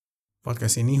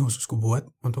Podcast ini khusus kubuat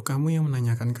untuk kamu yang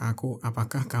menanyakan ke aku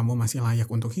apakah kamu masih layak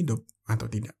untuk hidup atau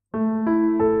tidak.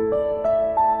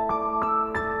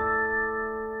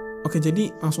 Oke,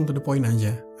 jadi langsung to the point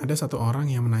aja. Ada satu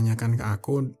orang yang menanyakan ke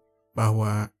aku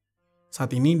bahwa saat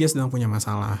ini dia sedang punya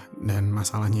masalah dan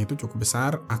masalahnya itu cukup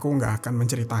besar. Aku nggak akan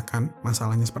menceritakan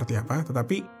masalahnya seperti apa,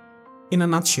 tetapi in a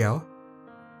nutshell,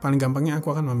 paling gampangnya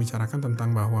aku akan membicarakan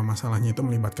tentang bahwa masalahnya itu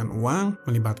melibatkan uang,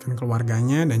 melibatkan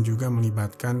keluarganya, dan juga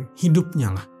melibatkan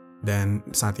hidupnya lah. Dan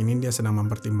saat ini dia sedang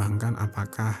mempertimbangkan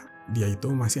apakah dia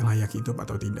itu masih layak hidup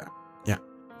atau tidak. Ya,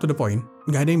 to the point,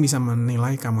 nggak ada yang bisa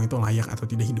menilai kamu itu layak atau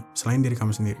tidak hidup, selain diri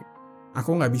kamu sendiri.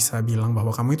 Aku nggak bisa bilang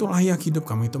bahwa kamu itu layak hidup,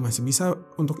 kamu itu masih bisa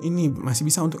untuk ini, masih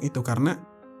bisa untuk itu, karena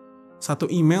satu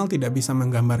email tidak bisa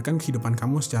menggambarkan kehidupan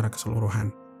kamu secara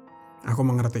keseluruhan. Aku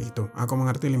mengerti itu, aku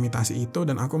mengerti limitasi itu,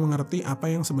 dan aku mengerti apa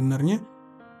yang sebenarnya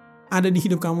ada di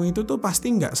hidup kamu itu tuh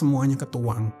pasti nggak semuanya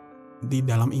ketuang di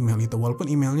dalam email itu, walaupun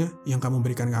emailnya yang kamu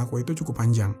berikan ke aku itu cukup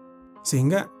panjang.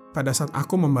 Sehingga pada saat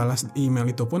aku membalas email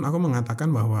itu pun aku mengatakan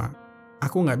bahwa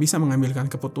aku nggak bisa mengambilkan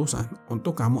keputusan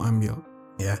untuk kamu ambil.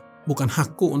 Ya, bukan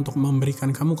hakku untuk memberikan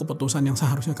kamu keputusan yang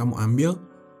seharusnya kamu ambil,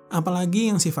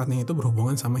 apalagi yang sifatnya itu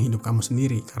berhubungan sama hidup kamu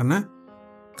sendiri, karena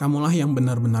kamulah yang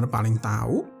benar-benar paling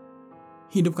tahu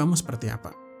hidup kamu seperti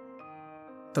apa.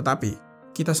 Tetapi,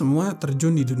 kita semua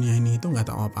terjun di dunia ini itu nggak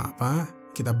tahu apa-apa,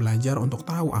 kita belajar untuk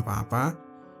tahu apa-apa,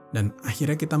 dan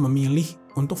akhirnya kita memilih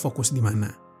untuk fokus di mana.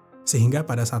 Sehingga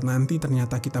pada saat nanti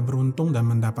ternyata kita beruntung dan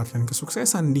mendapatkan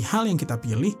kesuksesan di hal yang kita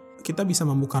pilih, kita bisa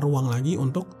membuka ruang lagi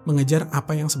untuk mengejar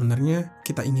apa yang sebenarnya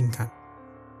kita inginkan.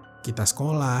 Kita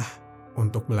sekolah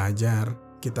untuk belajar,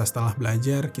 kita setelah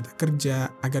belajar, kita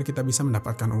kerja agar kita bisa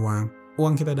mendapatkan uang.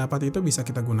 Uang kita dapat itu bisa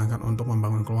kita gunakan untuk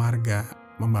membangun keluarga,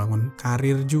 membangun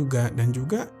karir juga, dan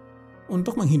juga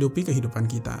untuk menghidupi kehidupan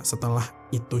kita. Setelah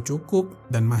itu cukup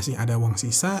dan masih ada uang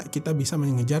sisa, kita bisa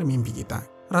mengejar mimpi kita.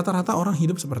 Rata-rata orang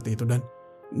hidup seperti itu, dan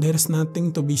there's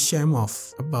nothing to be shame of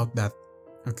about that.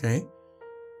 Oke?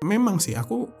 Memang sih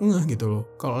aku ngeh gitu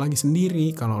loh. Kalau lagi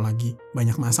sendiri, kalau lagi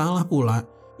banyak masalah pula,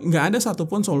 nggak ada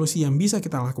satupun solusi yang bisa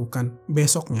kita lakukan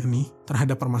besoknya nih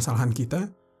terhadap permasalahan kita.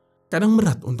 Kadang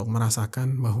berat untuk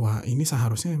merasakan bahwa ini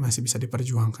seharusnya masih bisa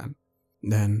diperjuangkan.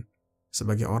 Dan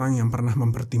sebagai orang yang pernah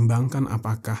mempertimbangkan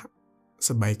apakah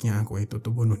sebaiknya aku itu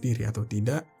tuh bunuh diri atau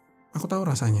tidak, aku tahu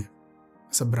rasanya.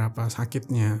 Seberapa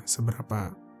sakitnya,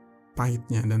 seberapa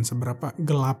pahitnya, dan seberapa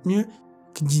gelapnya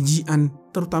kejijian,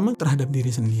 terutama terhadap diri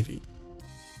sendiri.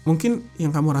 Mungkin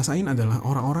yang kamu rasain adalah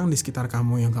orang-orang di sekitar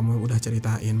kamu yang kamu udah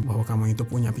ceritain bahwa kamu itu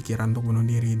punya pikiran untuk bunuh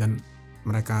diri, dan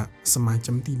mereka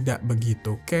semacam tidak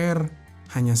begitu care,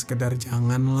 hanya sekedar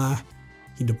janganlah,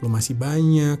 hidup lu masih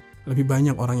banyak, lebih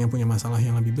banyak orang yang punya masalah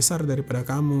yang lebih besar daripada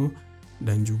kamu,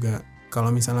 dan juga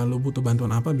kalau misalnya lu butuh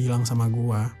bantuan apa bilang sama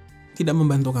gua. Tidak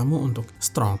membantu kamu untuk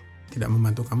strong, tidak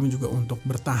membantu kamu juga untuk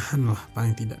bertahan lah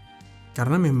paling tidak.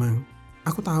 Karena memang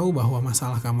aku tahu bahwa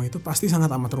masalah kamu itu pasti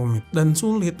sangat amat rumit dan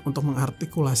sulit untuk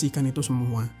mengartikulasikan itu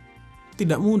semua.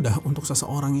 Tidak mudah untuk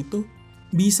seseorang itu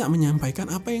bisa menyampaikan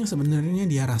apa yang sebenarnya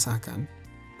dia rasakan.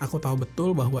 Aku tahu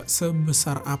betul bahwa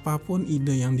sebesar apapun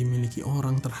ide yang dimiliki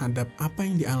orang terhadap apa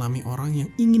yang dialami orang yang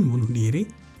ingin bunuh diri,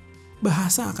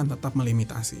 bahasa akan tetap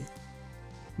melimitasi.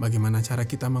 Bagaimana cara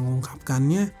kita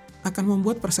mengungkapkannya akan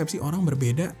membuat persepsi orang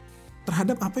berbeda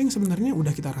terhadap apa yang sebenarnya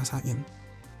udah kita rasain.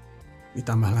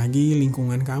 Ditambah lagi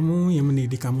lingkungan kamu yang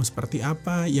mendidik kamu seperti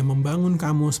apa, yang membangun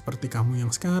kamu seperti kamu yang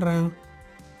sekarang,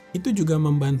 itu juga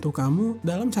membantu kamu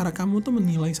dalam cara kamu tuh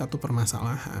menilai satu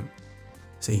permasalahan.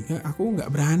 Sehingga aku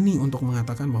nggak berani untuk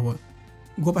mengatakan bahwa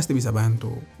gue pasti bisa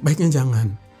bantu. Baiknya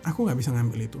jangan, aku nggak bisa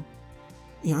ngambil itu.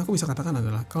 Yang aku bisa katakan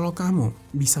adalah kalau kamu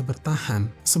bisa bertahan,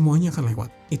 semuanya akan lewat.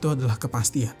 Itu adalah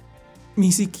kepastian.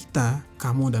 Misi kita,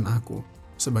 kamu dan aku,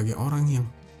 sebagai orang yang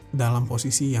dalam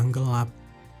posisi yang gelap,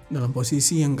 dalam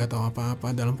posisi yang nggak tahu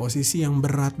apa-apa, dalam posisi yang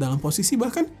berat, dalam posisi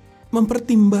bahkan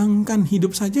mempertimbangkan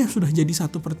hidup saja sudah jadi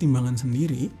satu pertimbangan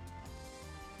sendiri.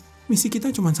 Misi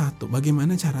kita cuma satu,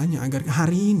 bagaimana caranya agar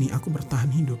hari ini aku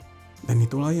bertahan hidup. Dan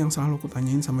itulah yang selalu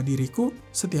kutanyain sama diriku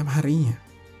setiap harinya.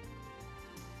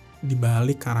 Di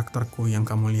balik karakterku yang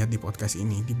kamu lihat di podcast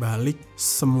ini, di balik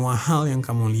semua hal yang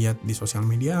kamu lihat di sosial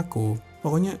media aku,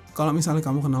 pokoknya kalau misalnya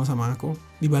kamu kenal sama aku,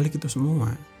 di balik itu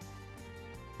semua,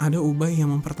 ada Ubay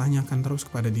yang mempertanyakan terus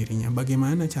kepada dirinya,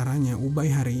 bagaimana caranya Ubay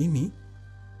hari ini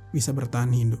bisa bertahan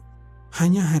hidup.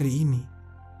 Hanya hari ini.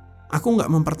 Aku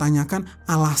nggak mempertanyakan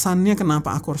alasannya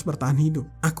kenapa aku harus bertahan hidup.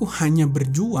 Aku hanya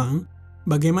berjuang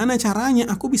bagaimana caranya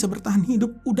aku bisa bertahan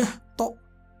hidup. Udah, tok.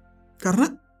 Karena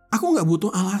aku nggak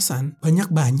butuh alasan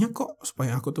banyak-banyak kok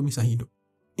supaya aku tuh bisa hidup.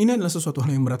 Ini adalah sesuatu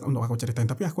hal yang berat untuk aku ceritain,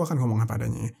 tapi aku akan ngomong apa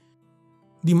adanya ya.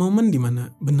 Di momen dimana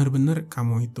benar-benar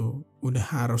kamu itu udah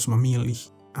harus memilih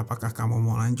apakah kamu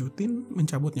mau lanjutin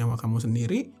mencabut nyawa kamu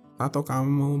sendiri atau kamu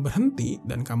mau berhenti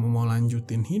dan kamu mau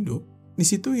lanjutin hidup, di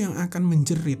situ yang akan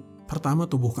menjerit. Pertama,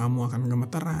 tubuh kamu akan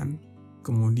gemeteran,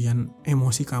 kemudian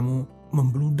emosi kamu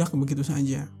membludak begitu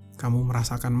saja. Kamu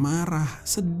merasakan marah,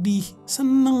 sedih,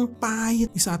 seneng,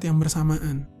 pahit di saat yang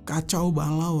bersamaan. Kacau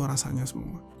balau rasanya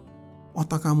semua.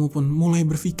 Otak kamu pun mulai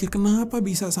berpikir, kenapa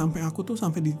bisa sampai aku tuh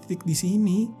sampai di titik di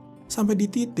sini, sampai di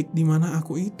titik di mana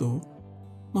aku itu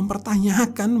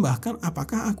mempertanyakan bahkan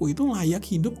apakah aku itu layak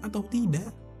hidup atau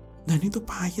tidak. Dan itu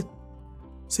pahit.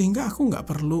 Sehingga aku nggak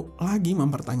perlu lagi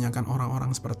mempertanyakan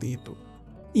orang-orang seperti itu.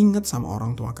 Ingat sama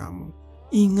orang tua kamu,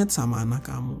 ingat sama anak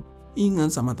kamu,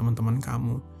 ingat sama teman-teman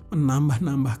kamu,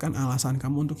 menambah-nambahkan alasan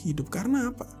kamu untuk hidup.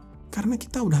 Karena apa? Karena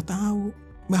kita udah tahu.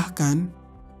 Bahkan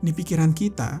di pikiran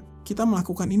kita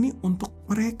melakukan ini untuk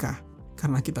mereka.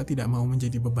 Karena kita tidak mau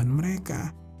menjadi beban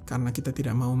mereka. Karena kita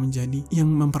tidak mau menjadi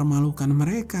yang mempermalukan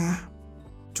mereka.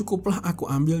 Cukuplah aku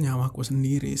ambil nyawaku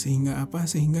sendiri. Sehingga apa?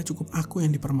 Sehingga cukup aku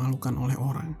yang dipermalukan oleh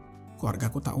orang.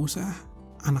 Keluargaku tak usah.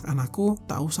 Anak-anakku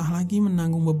tak usah lagi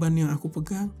menanggung beban yang aku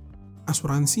pegang.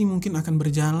 Asuransi mungkin akan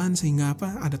berjalan sehingga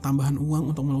apa? Ada tambahan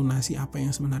uang untuk melunasi apa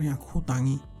yang sebenarnya aku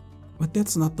hutangi. But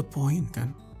that's not the point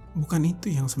kan? Bukan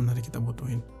itu yang sebenarnya kita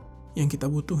butuhin. Yang kita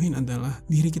butuhin adalah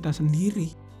diri kita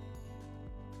sendiri.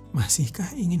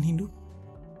 Masihkah ingin hidup?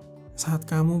 Saat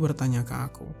kamu bertanya ke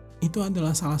aku, itu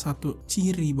adalah salah satu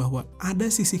ciri bahwa ada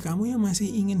sisi kamu yang masih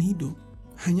ingin hidup.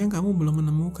 Hanya kamu belum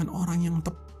menemukan orang yang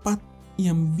tepat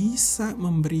yang bisa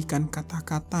memberikan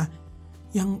kata-kata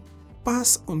yang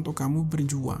pas untuk kamu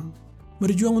berjuang.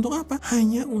 Berjuang untuk apa?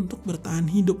 Hanya untuk bertahan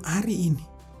hidup hari ini.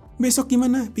 Besok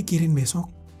gimana? Pikirin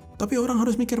besok. Tapi orang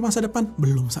harus mikir masa depan.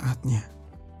 Belum saatnya.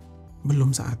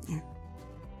 Belum saatnya.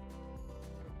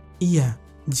 Iya,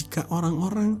 jika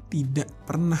orang-orang tidak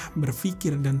pernah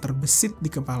berpikir dan terbesit di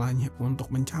kepalanya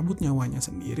untuk mencabut nyawanya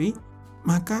sendiri,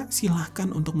 maka silahkan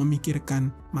untuk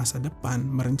memikirkan masa depan,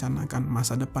 merencanakan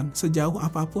masa depan sejauh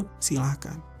apapun,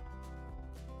 silahkan.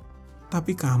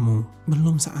 Tapi kamu,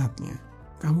 belum saatnya.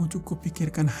 Kamu cukup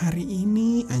pikirkan hari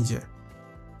ini aja.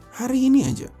 Hari ini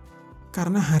aja.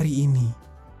 Karena hari ini,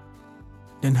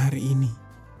 dan hari ini,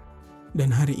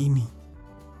 dan hari ini,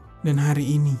 dan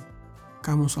hari ini,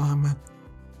 kamu selamat,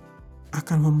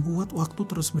 akan membuat waktu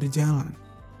terus berjalan.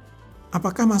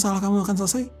 Apakah masalah kamu akan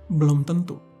selesai? Belum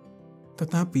tentu.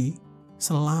 Tetapi,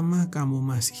 selama kamu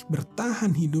masih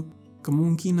bertahan hidup,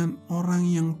 kemungkinan orang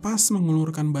yang pas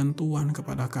mengulurkan bantuan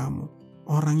kepada kamu,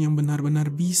 orang yang benar-benar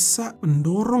bisa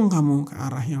mendorong kamu ke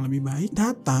arah yang lebih baik,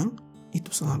 datang, itu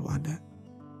selalu ada.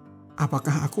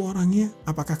 Apakah aku orangnya?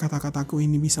 Apakah kata-kataku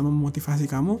ini bisa memotivasi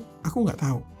kamu? Aku nggak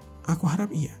tahu. Aku harap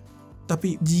iya.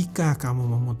 Tapi jika kamu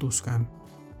memutuskan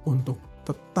untuk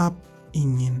tetap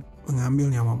ingin mengambil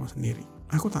nyawamu sendiri,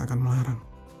 aku tak akan melarang.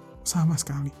 Sama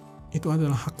sekali. Itu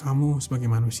adalah hak kamu sebagai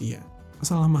manusia.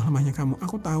 Selama-lamanya kamu,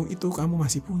 aku tahu itu kamu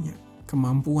masih punya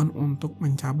kemampuan untuk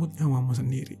mencabut nyawamu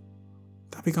sendiri.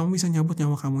 Tapi kamu bisa nyabut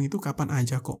nyawa kamu itu kapan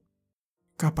aja kok.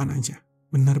 Kapan aja.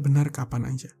 Benar-benar kapan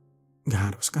aja.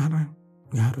 Gak harus sekarang,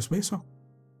 gak harus besok.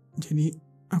 Jadi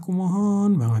aku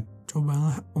mohon banget,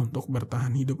 cobalah untuk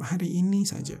bertahan hidup hari ini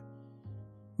saja.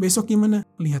 Besok gimana?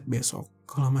 Lihat besok.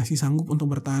 Kalau masih sanggup untuk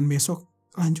bertahan besok,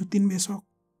 lanjutin besok.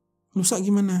 Lusa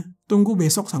gimana? Tunggu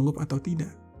besok sanggup atau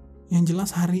tidak. Yang jelas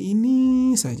hari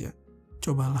ini saja,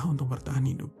 cobalah untuk bertahan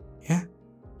hidup. Ya,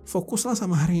 fokuslah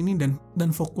sama hari ini dan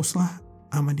fokuslah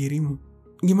sama dirimu.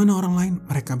 Gimana orang lain?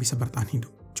 Mereka bisa bertahan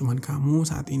hidup. Cuman kamu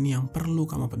saat ini yang perlu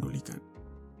kamu pedulikan.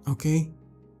 Oke?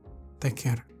 Take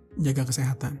care. Jaga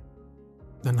kesehatan.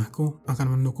 Dan aku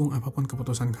akan mendukung apapun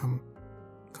keputusan kamu.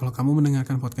 Kalau kamu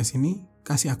mendengarkan podcast ini,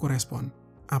 kasih aku respon.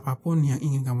 Apapun yang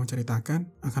ingin kamu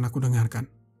ceritakan, akan aku dengarkan.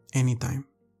 Anytime.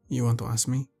 You want to ask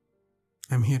me?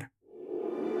 I'm here.